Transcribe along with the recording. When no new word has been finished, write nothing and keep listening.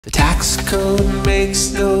The tax code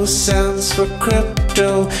makes no sense for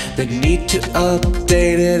crypto. They need to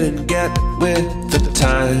update it and get with the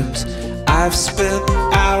times. I've spent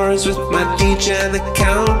hours with my degen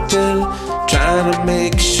accountant, trying to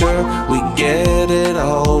make sure we get it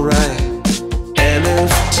all right.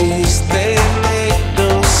 NFTs, they make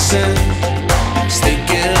no sense.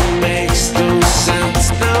 Staking makes no sense,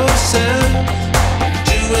 no sense.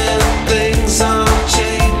 Doing things on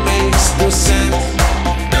chain makes no sense.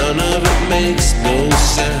 None of it makes no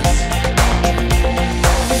sense.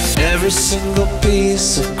 Every single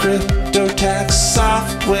piece of crypto tax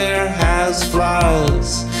software has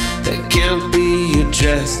flaws that can't be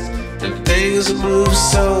addressed, and things move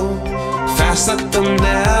so fast that they'll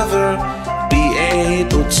never be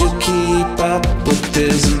able to keep up with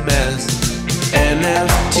this mess.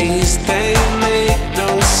 NFTs, they make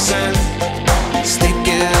no sense.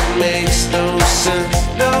 Staking makes no sense,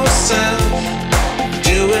 no sense.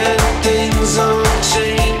 Doing things on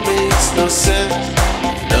chain makes no sense.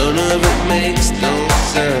 None of it makes no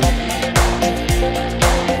sense.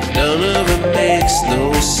 None of it makes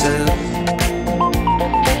no sense.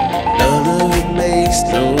 None of it makes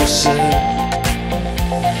no sense.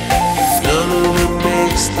 None of it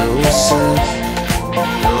makes no sense.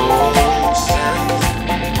 No sense.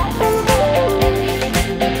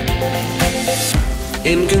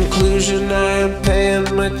 In conclusion, I am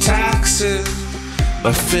paying my taxes,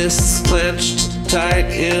 my fists clenched tight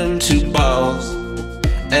into balls.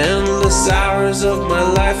 Endless hours of my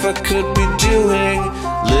life I could be doing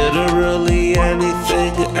literally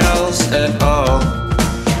anything else at all.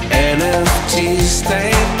 NFTs,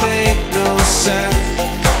 they make no sense.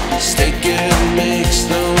 Staking makes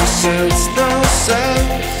no sense, no sense.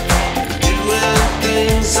 Doing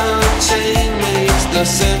things on chain makes no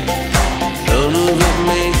sense. None of it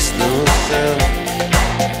makes no sense.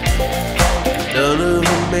 None of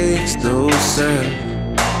it makes no sense.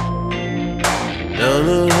 None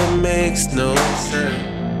of it makes no sense.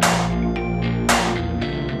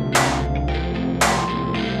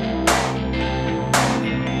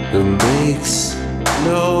 It makes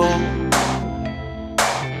no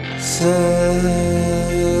sense.